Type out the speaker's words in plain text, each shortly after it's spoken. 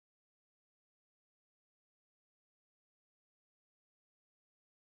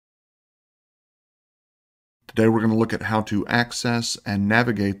Today we're going to look at how to access and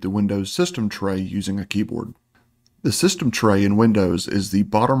navigate the Windows system tray using a keyboard. The system tray in Windows is the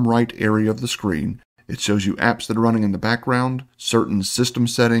bottom right area of the screen. It shows you apps that are running in the background, certain system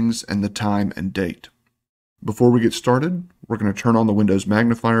settings, and the time and date. Before we get started, we're going to turn on the Windows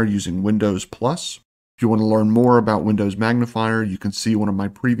magnifier using Windows+. If you want to learn more about Windows magnifier, you can see one of my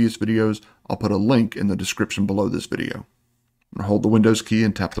previous videos. I'll put a link in the description below this video. I'm going to hold the Windows key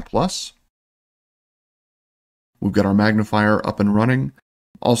and tap the plus. We've got our magnifier up and running.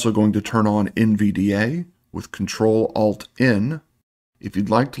 Also going to turn on NVDA with Control-Alt-N. If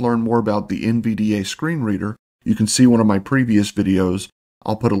you'd like to learn more about the NVDA screen reader, you can see one of my previous videos.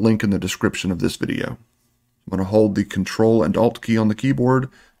 I'll put a link in the description of this video. I'm going to hold the Control and Alt key on the keyboard,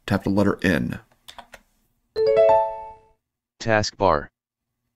 tap the letter N. Taskbar.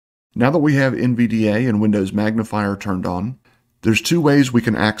 Now that we have NVDA and Windows magnifier turned on, there's two ways we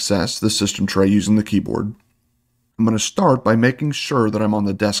can access the system tray using the keyboard. I'm going to start by making sure that I'm on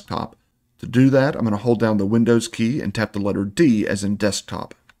the desktop. To do that, I'm going to hold down the Windows key and tap the letter D as in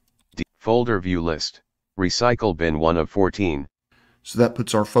desktop. Folder view list. Recycle bin 1 of 14. So that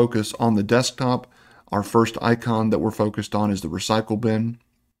puts our focus on the desktop. Our first icon that we're focused on is the recycle bin.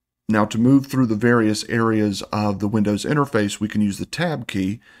 Now to move through the various areas of the Windows interface, we can use the Tab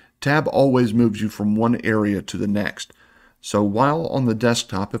key. Tab always moves you from one area to the next. So while on the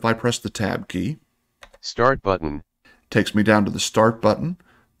desktop, if I press the Tab key, Start button. Takes me down to the Start button.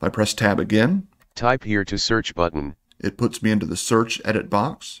 If I press Tab again, Type here to search button. it puts me into the Search Edit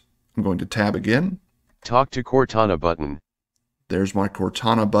box. I'm going to Tab again. Talk to Cortana button. There's my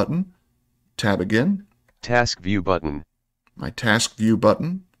Cortana button. Tab again. Task view button. My Task View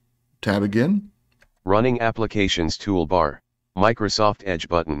button. Tab again. Running applications toolbar. Microsoft Edge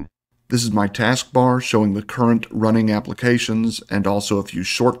button. This is my taskbar showing the current running applications and also a few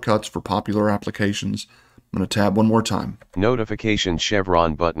shortcuts for popular applications. I'm going to tab one more time. Notification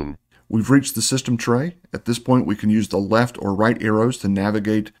chevron button. We've reached the system tray. At this point, we can use the left or right arrows to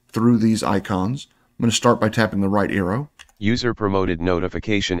navigate through these icons. I'm going to start by tapping the right arrow. User promoted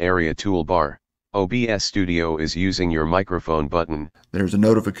notification area toolbar. OBS Studio is using your microphone button. There's a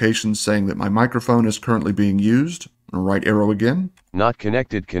notification saying that my microphone is currently being used. Right arrow again. Not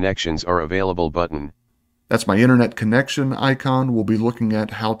connected connections are available button. That's my internet connection icon. We'll be looking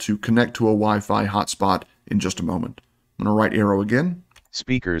at how to connect to a Wi-Fi hotspot in just a moment. I'm going to right arrow again.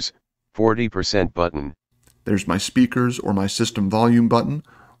 Speakers, 40% button. There's my speakers or my system volume button.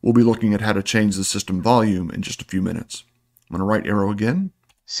 We'll be looking at how to change the system volume in just a few minutes. I'm going to right arrow again.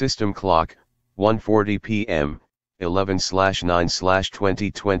 System clock, 1:40 p.m.,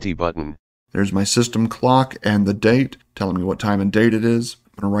 11/9/2020 button. There's my system clock and the date, telling me what time and date it is.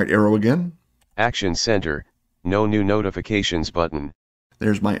 I'm going to right arrow again. Action Center, no new notifications button.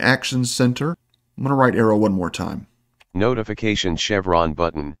 There's my Actions Center. I'm going to right arrow one more time. Notification chevron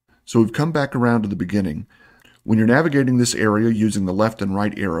button. So we've come back around to the beginning. When you're navigating this area using the left and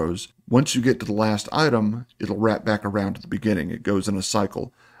right arrows, once you get to the last item, it'll wrap back around to the beginning. It goes in a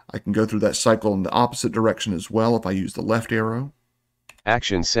cycle. I can go through that cycle in the opposite direction as well if I use the left arrow.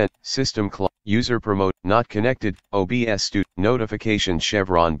 Action Center, System clock, User promote, not connected, OBS Studio, Notification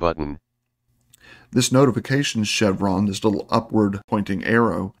chevron button. This notification chevron, this little upward pointing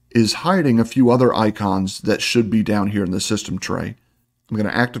arrow, is hiding a few other icons that should be down here in the system tray. I'm going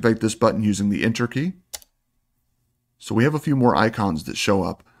to activate this button using the Enter key. So we have a few more icons that show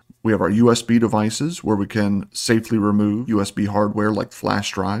up. We have our USB devices where we can safely remove USB hardware like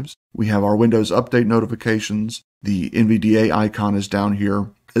flash drives. We have our Windows Update notifications. The NVDA icon is down here,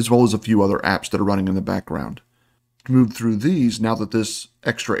 as well as a few other apps that are running in the background. To move through these, now that this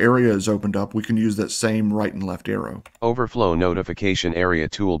extra area is opened up, we can use that same right and left arrow. Overflow notification area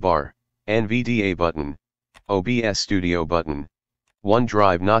toolbar, NVDA button, OBS Studio button,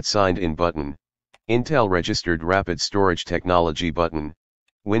 OneDrive not signed in button, Intel registered rapid storage technology button,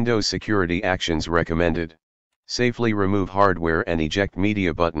 Windows security actions recommended, safely remove hardware and eject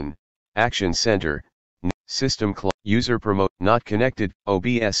media button, Action Center, System clock, User promote, not connected,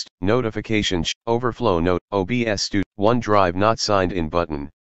 OBS, notification, overflow note, OBS Studio, OneDrive not signed in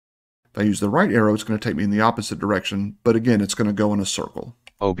button. If I use the right arrow, it's going to take me in the opposite direction, but again, it's going to go in a circle.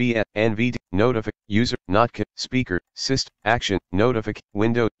 OBS, NVD, user, not speaker, system, action,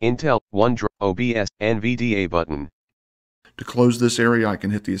 window, Intel, OneDrive, OBS, NVDA button. To close this area, I can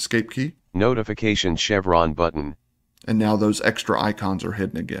hit the Escape key. Notification chevron button. And now those extra icons are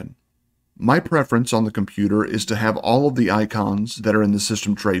hidden again. My preference on the computer is to have all of the icons that are in the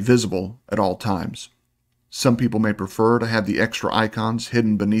system tray visible at all times. Some people may prefer to have the extra icons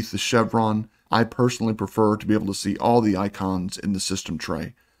hidden beneath the chevron. I personally prefer to be able to see all the icons in the system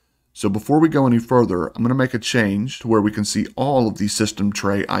tray. So before we go any further, I'm going to make a change to where we can see all of these system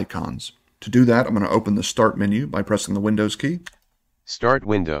tray icons. To do that, I'm going to open the Start menu by pressing the Windows key. Start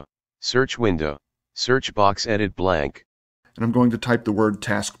window, search box edit blank. And I'm going to type the word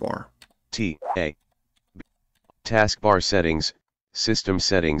taskbar. T-A. Taskbar settings, system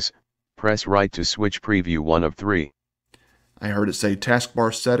settings, press right to switch preview 1 of 3. I heard it say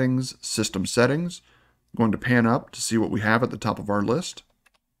taskbar settings, system settings. I'm going to pan up to see what we have at the top of our list.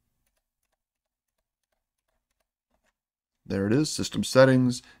 There it is, system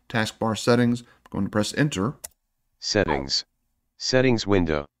settings, taskbar settings. I'm going to press enter. Settings. Settings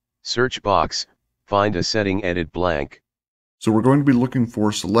window, search box, find a setting edit blank. So we're going to be looking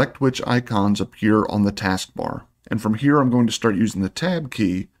for select which icons appear on the taskbar. And from here I'm going to start using the tab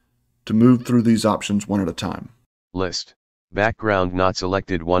key to move through these options one at a time. List. Background not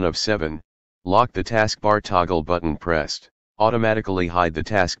selected 1 of 7. Lock the taskbar toggle button pressed. Automatically hide the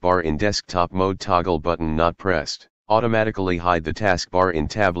taskbar in desktop mode toggle button not pressed. Automatically hide the taskbar in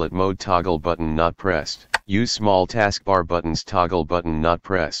tablet mode toggle button not pressed. Use small taskbar buttons toggle button not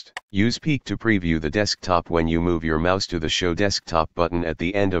pressed. Use peek to preview the desktop when you move your mouse to the show desktop button at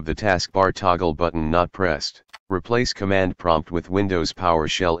the end of the taskbar toggle button not pressed. Replace command prompt with Windows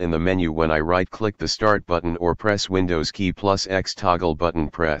PowerShell in the menu when I right-click the Start button or press Windows key plus X toggle button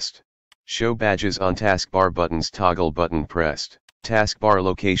pressed. Show badges on taskbar buttons toggle button pressed. Taskbar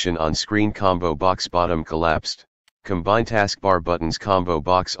location on screen combo box bottom collapsed. Combine taskbar buttons combo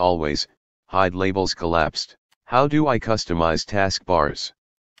box always, hide labels collapsed. How do I customize taskbars?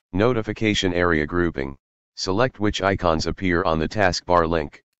 Notification area grouping. Select which icons appear on the taskbar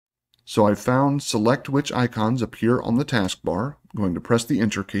link. So I've found select which icons appear on the taskbar. I'm going to press the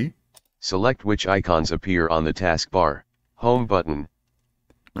enter key. Select which icons appear on the taskbar. Home button.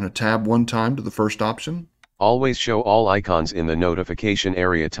 I'm going to tab one time to the first option. Always show all icons in the notification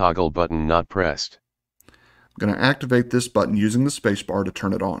area toggle button not pressed. I'm going to activate this button using the spacebar to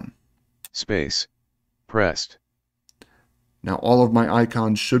turn it on. Space. Pressed. Now all of my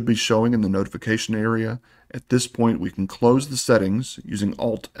icons should be showing in the notification area. At this point we can close the settings using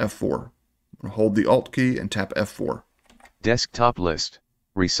Alt F4. I'm going to hold the Alt key and tap F4. Desktop list.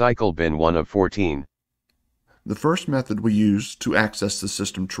 Recycle bin 1 of 14. The first method we used to access the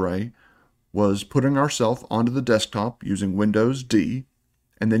system tray was putting ourselves onto the desktop using Windows D,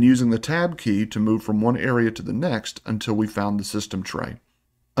 and then using the tab key to move from one area to the next until we found the system tray.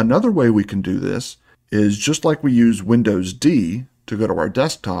 Another way we can do this is just like we use Windows D to go to our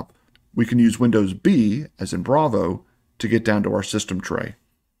desktop, we can use Windows B, as in Bravo, to get down to our system tray.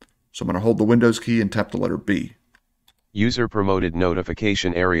 So I'm going to hold the Windows key and tap the letter B. User promoted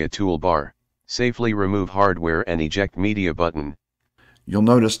notification area toolbar. Safely remove hardware and eject media button. You'll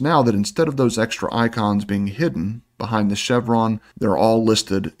notice now that instead of those extra icons being hidden behind the chevron, they're all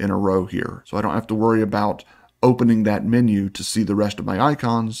listed in a row here. So I don't have to worry about opening that menu to see the rest of my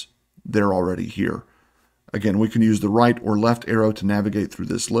icons. They're already here. Again, we can use the right or left arrow to navigate through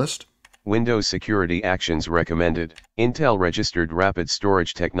this list. Windows security actions recommended. Intel registered rapid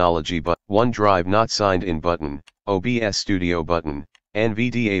storage technology but OneDrive not signed in button, OBS Studio button,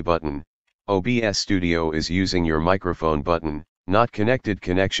 NVDA button. OBS Studio is using your microphone button. Not connected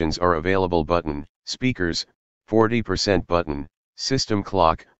connections are available button, speakers, 40% button, system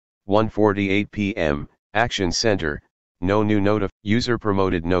clock, 1:48 p.m., action center, no new user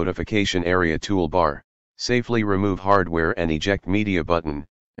promoted notification area toolbar, safely remove hardware and eject media button.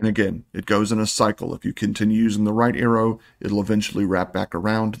 And again, it goes in a cycle. If you continue using the right arrow, it'll eventually wrap back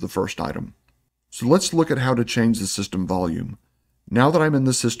around to the first item. So let's look at how to change the system volume. Now that I'm in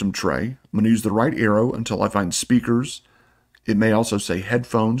the system tray, I'm going to use the right arrow until I find speakers. It may also say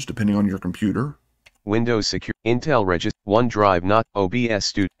headphones, depending on your computer. Windows Secure, Intel Register, OneDrive not, OBS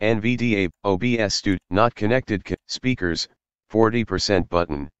Studio, NVDA, OBS Studio, not connected, speakers, 40%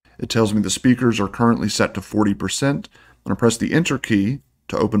 button. It tells me the speakers are currently set to 40%. I'm going to press the Enter key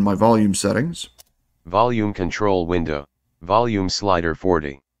to open my volume settings. Volume control window, volume slider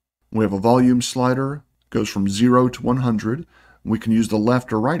 40. We have a volume slider, goes from 0 to 100. We can use the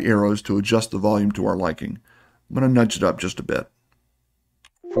left or right arrows to adjust the volume to our liking. I'm going to nudge it up just a bit.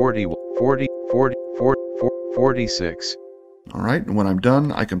 40, 40, 40, 40, 46. All right, and when I'm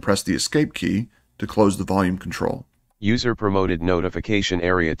done, I can press the Escape key to close the volume control. User promoted notification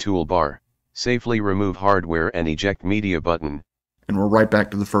area toolbar. Safely remove hardware and eject media button. And we're right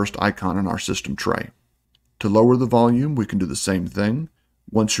back to the first icon in our system tray. To lower the volume, we can do the same thing.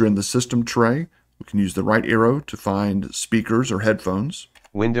 Once you're in the system tray, we can use the right arrow to find speakers or headphones.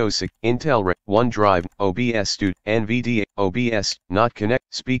 Windows, Intel, OneDrive, OBS Studio, NVDA, OBS, not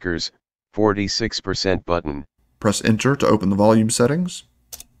connect, speakers, 46% button. Press Enter to open the volume settings.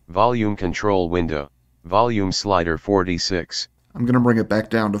 Volume control window. Volume slider 46. I'm going to bring it back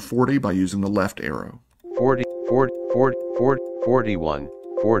down to 40 by using the left arrow. 40, 40, 40, 40, 41,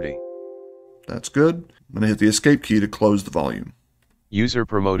 40. That's good. I'm going to hit the escape key to close the volume. User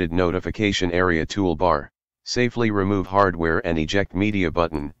promoted notification area toolbar. Safely remove hardware and eject media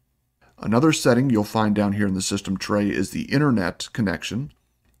button. Another setting you'll find down here in the system tray is the internet connection.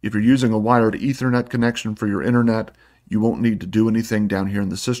 If you're using a wired Ethernet connection for your internet, you won't need to do anything down here in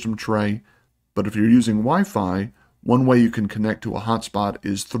the system tray. But if you're using Wi-Fi, one way you can connect to a hotspot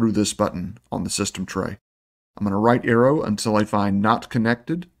is through this button on the system tray. I'm going to right arrow until I find Not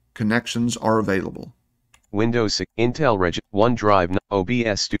Connected. Connections are available. Windows 6, Intel Reg, OneDrive,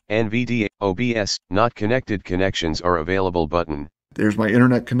 OBS, NVDA, OBS, Not Connected Connections are available button. There's my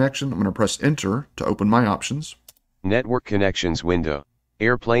internet connection. I'm going to press Enter to open my options. Network connections window.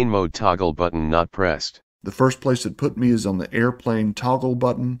 Airplane mode toggle button not pressed. The first place it put me is on the airplane toggle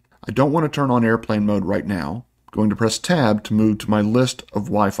button. I don't want to turn on airplane mode right now. I'm going to press Tab to move to my list of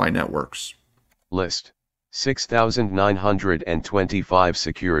Wi-Fi networks. List. 6,925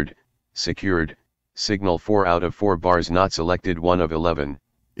 secured. Signal 4 out of 4 bars not selected 1 of 11.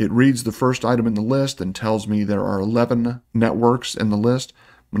 It reads the first item in the list and tells me there are 11 networks in the list.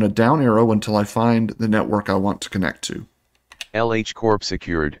 I'm going to down arrow until I find the network I want to connect to. LH Corp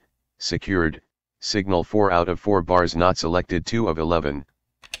secured. Signal 4 out of 4 bars not selected 2 of 11.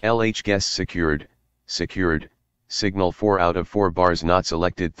 LH Guest secured. Signal 4 out of 4 bars not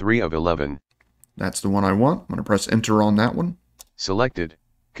selected 3 of 11. That's the one I want. I'm going to press Enter on that one. Selected.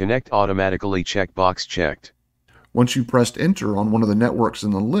 Connect automatically checkbox checked. Once you pressed Enter on one of the networks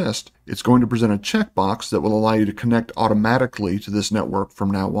in the list, it's going to present a checkbox that will allow you to connect automatically to this network from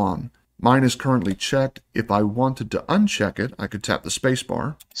now on. Mine is currently checked. If I wanted to uncheck it, I could tap the space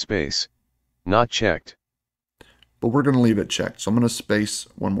bar. Space. Not checked. But we're going to leave it checked, so I'm going to space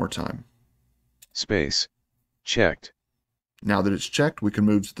one more time. Space. Checked. Now that it's checked, we can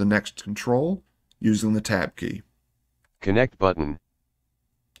move to the next control using the Tab key. Connect button.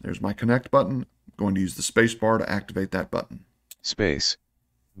 There's my Connect button. I'm going to use the space bar to activate that button. Space.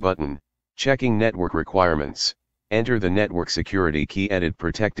 Button. Checking network requirements. Enter the network security key. Edit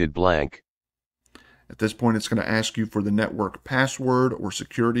protected blank. At this point, it's going to ask you for the network password or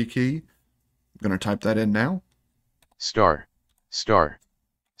security key. I'm going to type that in now. Star. Star.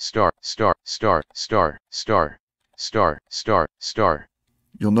 Star. Star. Star. Star. Star. Star. Star. Star.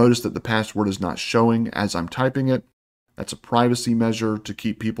 You'll notice that the password is not showing as I'm typing it. That's a privacy measure to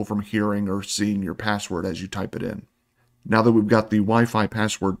keep people from hearing or seeing your password as you type it in. Now that we've got the Wi-Fi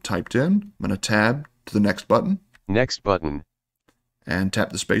password typed in, I'm going to tab to the next button. Next button. And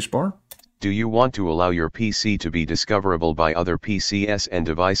tap the space bar. Do you want to allow your PC to be discoverable by other PCs and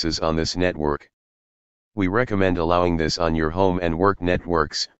devices on this network? We recommend allowing this on your home and work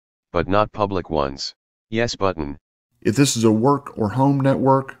networks, but not public ones. Yes button. If this is a work or home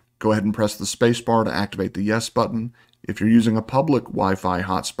network, go ahead and press the space bar to activate the Yes button. If you're using a public Wi-Fi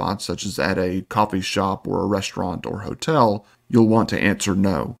hotspot, such as at a coffee shop or a restaurant or hotel, you'll want to answer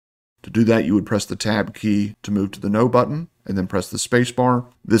No. To do that, you would press the Tab key to move to the No button, and then press the space bar.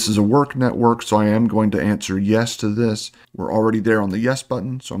 This is a work network, so I am going to answer yes to this. We're already there on the Yes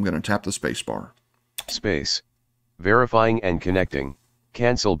button, so I'm going to tap the space bar. Space. Verifying and connecting.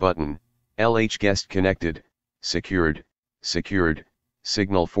 Cancel button. LH Guest connected. Secured.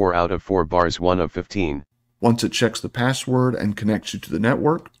 Signal 4 out of 4 bars 1 of 15. Once it checks the password and connects you to the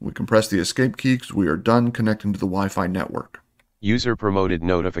network, we can press the escape key because we are done connecting to the Wi-Fi network. User promoted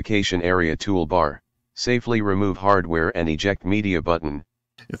notification area toolbar. Safely remove hardware and eject media button.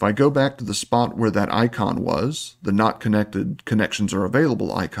 If I go back to the spot where that icon was, the Not Connected Connections Are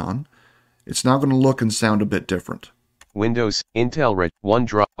Available icon, it's now going to look and sound a bit different. Windows, Intel Reg,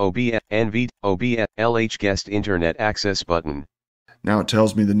 OneDrive, OBS, NVIDIA, OBS, LH Guest Internet Access button. Now it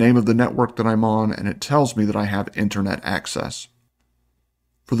tells me the name of the network that I'm on, and it tells me that I have internet access.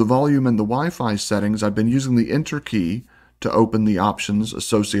 For the volume and the Wi-Fi settings, I've been using the Enter key to open the options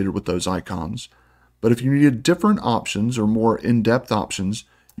associated with those icons. But if you needed different options or more in-depth options,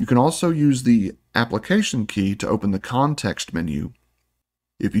 you can also use the Application key to open the context menu.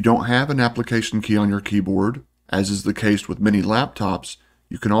 If you don't have an application key on your keyboard, as is the case with many laptops,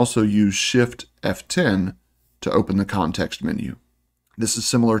 you can also use Shift F10 to open the context menu. This is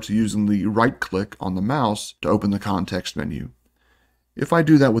similar to using the right click on the mouse to open the context menu. If I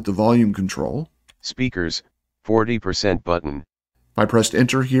do that with the volume control, Speakers, 40% button. if I pressed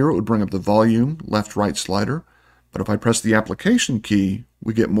Enter here, it would bring up the volume left-right slider, but if I press the application key,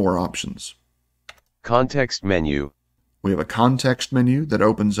 we get more options. Context menu. We have a context menu that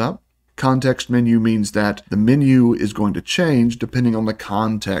opens up. Context menu means that the menu is going to change depending on the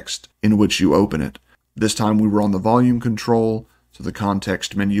context in which you open it. This time we were on the volume control, so the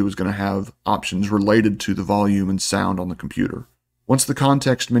context menu is going to have options related to the volume and sound on the computer. Once the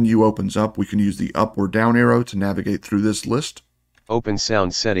context menu opens up, we can use the up or down arrow to navigate through this list. Open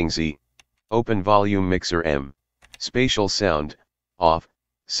sound settings E. Open volume mixer M. Spatial sound, off,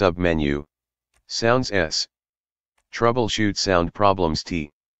 submenu. Sounds S. Troubleshoot sound problems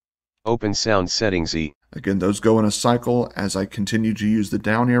T. Open sound settings E. Again, those go in a cycle. As I continue to use the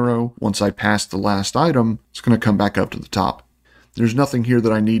down arrow, once I pass the last item, it's going to come back up to the top. There's nothing here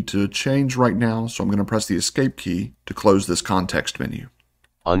that I need to change right now, so I'm going to press the escape key to close this context menu.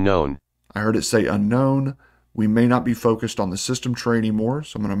 Unknown. I heard it say unknown. We may not be focused on the system tray anymore,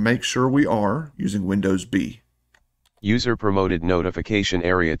 so I'm going to make sure we are using Windows B. User promoted notification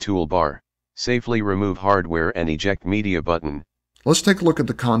area toolbar. Safely remove hardware and eject media button. Let's take a look at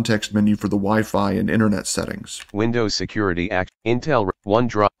the context menu for the Wi-Fi and Internet settings. Windows Security Act, Intel,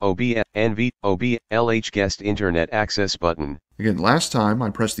 OneDrive, OBS, NV, OB, LH Guest Internet Access button. Again, last time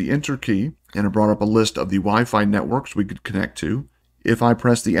I pressed the Enter key and it brought up a list of the Wi-Fi networks we could connect to. If I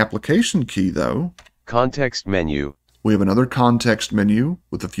press the application key though, Context menu. We have another context menu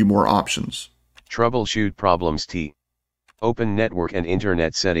with a few more options. Troubleshoot problems T. Open network and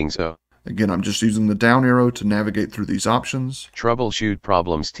internet settings O. Again, I'm just using the down arrow to navigate through these options. Troubleshoot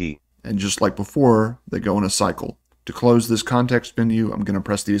problems T. And just like before, they go in a cycle. To close this context menu, I'm going to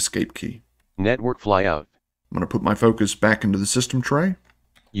press the escape key. Network flyout. I'm going to put my focus back into the system tray.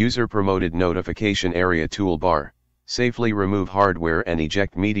 User promoted notification area toolbar. Safely remove hardware and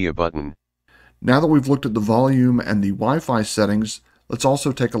eject media button. Now that we've looked at the volume and the Wi-Fi settings, let's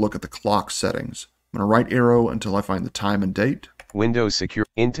also take a look at the clock settings. I'm going to right arrow until I find the time and date. Windows Secure,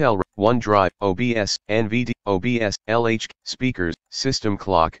 Intel, OneDrive, OBS, NVD, OBS, LH, speakers, system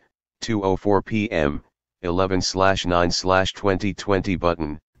clock, 2:04 p.m., 11/9/2020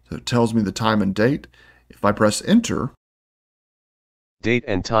 button. So it tells me the time and date. If I press enter, date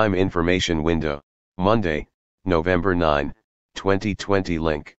and time information window, Monday, November 9, 2020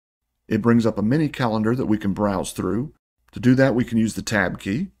 link. It brings up a mini calendar that we can browse through. To do that, we can use the tab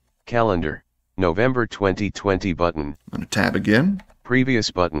key. Calendar, November 2020 button. I'm going to tab again.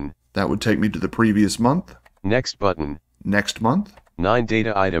 Previous button. That would take me to the previous month. Next button. Next month. 9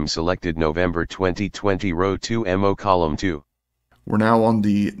 data item selected November 2020 row 2 MO column 2. We're now on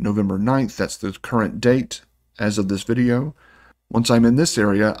the November 9th. That's the current date as of this video. Once I'm in this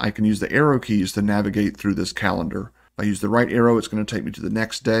area, I can use the arrow keys to navigate through this calendar. If I use the right arrow, it's going to take me to the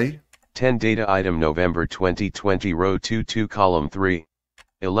next day. 10 data item November 2020 row 2 column 3.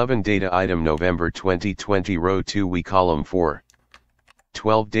 11 data item November 2020 row 2 week column 4.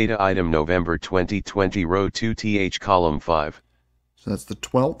 12 data item November 2020 row 2 th column 5. So that's the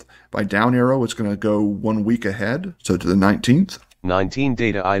 12th. If I down arrow, it's going to go 1 week ahead, so to the 19th. 19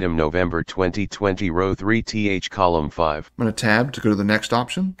 data item November 2020 row 3 th column 5. I'm going to tab to go to the next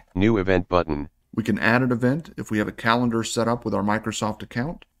option. New event button. We can add an event if we have a calendar set up with our Microsoft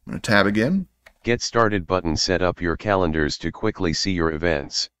account. I'm going to tab again. Get started button. Set up your calendars to quickly see your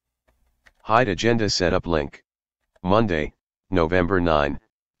events. Hide agenda setup link. Monday, November 9,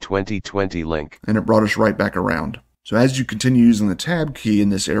 2020 link. And it brought us right back around. So as you continue using the tab key in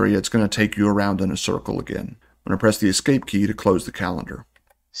this area, it's going to take you around in a circle again. I'm going to press the escape key to close the calendar.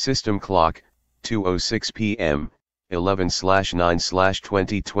 System clock, 2:06 p.m.,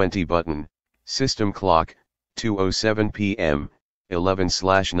 11/9/2020 button. System clock, 2:07 p.m.,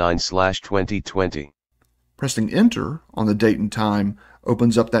 11/9/2020. Pressing enter on the date and time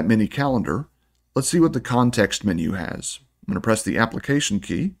opens up that mini calendar. Let's see what the context menu has. I'm going to press the application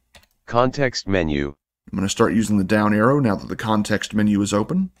key. Context menu. I'm going to start using the down arrow now that the context menu is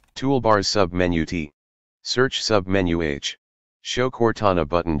open. Toolbars submenu T. Search submenu H. Show Cortana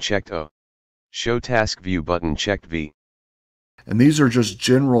button checked O. Show task view button checked V. And these are just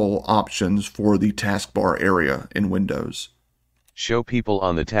general options for the taskbar area in Windows. Show people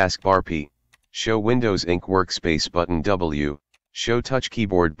on the taskbar P. Show Windows Ink workspace button W. Show touch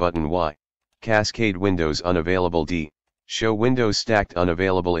keyboard button Y. Cascade Windows unavailable D. Show Windows stacked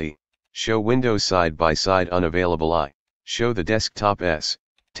unavailable E. Show Windows side by side unavailable I. Show the desktop S.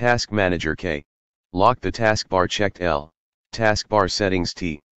 Task Manager K. Lock the taskbar checked L. Taskbar settings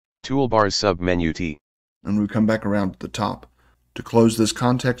T. Toolbars submenu T. And we come back around to the top. To close this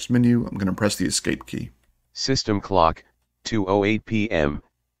context menu, I'm going to press the escape key. System clock, 2:08 p.m.,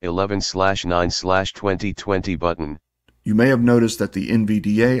 11/9/2020 button. You may have noticed that the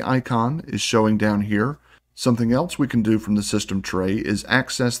NVDA icon is showing down here. Something else we can do from the system tray is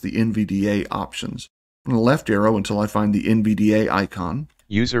access the NVDA options. I'm going to left arrow until I find the NVDA icon.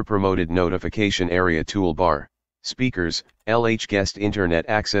 User Promoted Notification Area Toolbar. Speakers, LH Guest Internet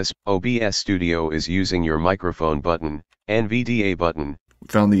Access. OBS Studio is using your microphone button, NVDA button. We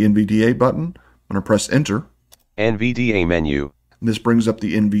found the NVDA button. I'm going to press Enter. NVDA menu. This brings up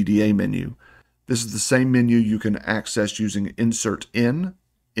the NVDA menu. This is the same menu you can access using Insert In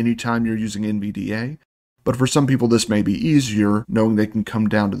anytime you're using NVDA. But for some people this may be easier, knowing they can come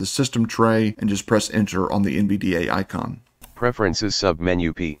down to the system tray and just press Enter on the NVDA icon. Preferences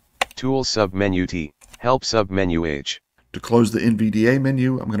submenu P. Tools submenu T. Help submenu H. To close the NVDA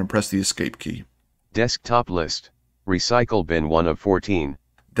menu, I'm going to press the Escape key. Desktop list. Recycle bin 1 of 14.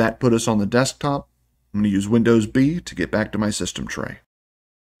 That put us on the desktop. I'm going to use Windows B to get back to my system tray.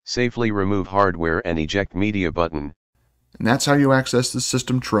 Safely remove hardware and eject media button. And that's how you access the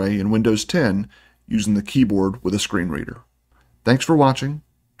system tray in Windows 10 using the keyboard with a screen reader. Thanks for watching.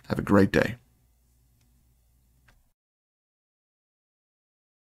 Have a great day.